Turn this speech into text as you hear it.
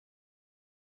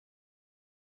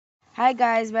Hi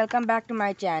guys, welcome back to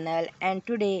my channel, and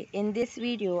today in this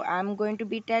video I'm going to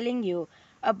be telling you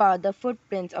about the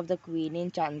footprints of the queen in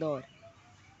Chandor.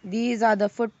 These are the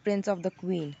footprints of the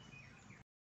queen.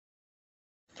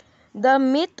 The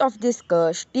myth of this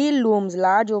curse still looms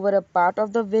large over a part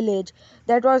of the village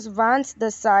that was once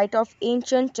the site of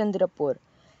ancient Chandrapur,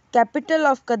 capital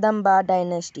of Kadamba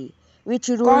dynasty, which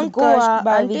ruled Goa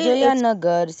by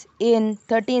Vijayanagars in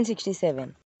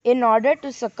 1367. In order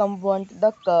to circumvent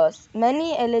the curse,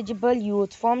 many eligible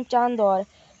youths from Chandor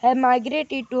have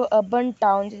migrated to urban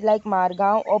towns like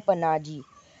Margao or Panaji,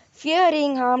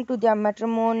 fearing harm to their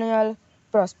matrimonial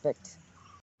prospects.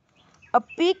 A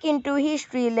peek into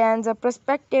history lends a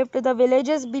perspective to the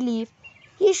villagers' belief.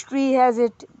 History has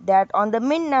it that on the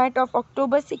midnight of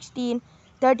October 16,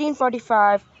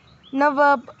 1345,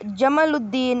 Nawab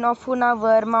Jamaluddin of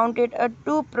Hunawar mounted a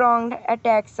two-pronged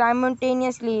attack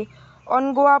simultaneously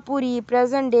on Goapuri,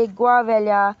 present-day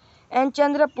Goavela, and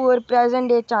Chandrapur,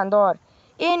 present-day Chandor,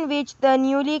 in which the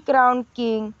newly crowned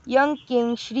young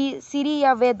king Sri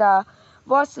Siriyaveda,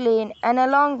 was slain, and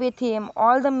along with him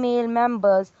all the male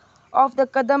members of the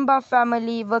Kadamba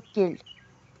family were killed.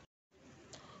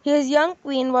 His young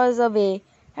queen was away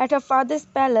at her father's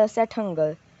palace at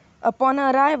Hangal. Upon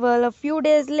her arrival a few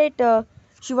days later,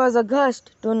 she was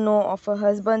aghast to know of her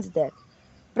husband's death.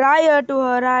 Prior to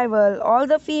her arrival, all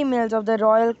the females of the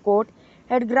royal court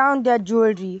had ground their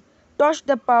jewelry, tossed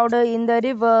the powder in the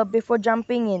river before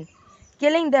jumping in,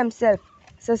 killing themselves,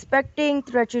 suspecting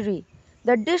treachery.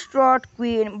 The distraught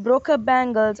queen broke her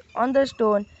bangles on the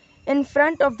stone in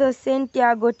front of the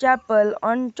Santiago chapel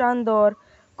on Chandor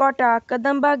Kota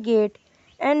Kadamba gate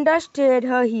and dusted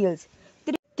her heels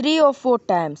 3 or 4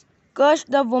 times,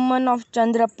 cursed the women of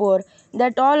Chandrapur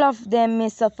that all of them may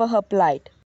suffer her plight.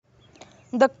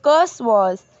 The curse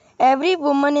was every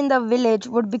woman in the village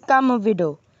would become a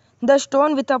widow. The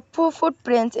stone with her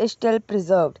footprints is still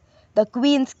preserved. The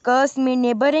queen's curse made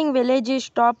neighboring villages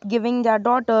stop giving their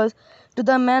daughters to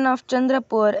the men of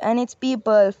Chandrapur, and its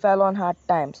people fell on hard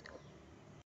times.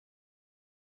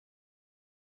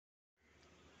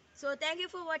 So thank you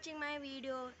for watching my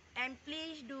video, and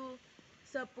please do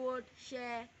support,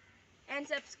 share and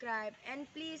subscribe, and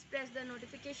please press the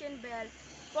notification bell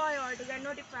for you all to get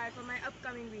notified for my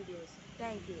upcoming videos.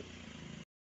 Thank you.